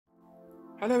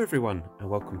Hello everyone and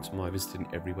welcome to my Visiting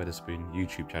Every Wetherspoon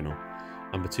YouTube channel.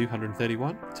 Number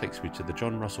 231 takes me to the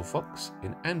John Russell Fox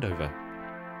in Andover.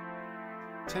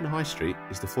 10 High Street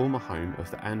is the former home of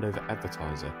the Andover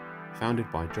Advertiser,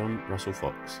 founded by John Russell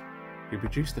Fox, who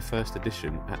produced the first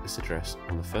edition at this address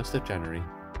on the 1st of January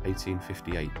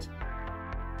 1858.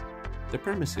 The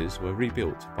premises were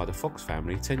rebuilt by the Fox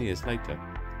family 10 years later,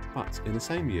 but in the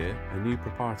same year a new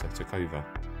proprietor took over.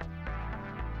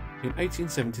 In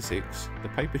 1876, the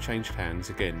paper changed hands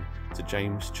again to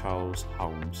James Charles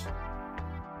Holmes.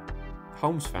 The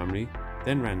Holmes family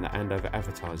then ran the Andover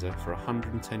Advertiser for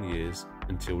 110 years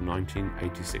until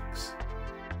 1986.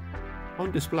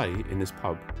 On display in this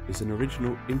pub is an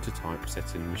original Intertype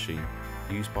setting machine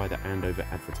used by the Andover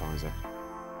Advertiser.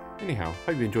 Anyhow,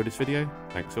 hope you enjoyed this video.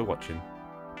 Thanks for watching.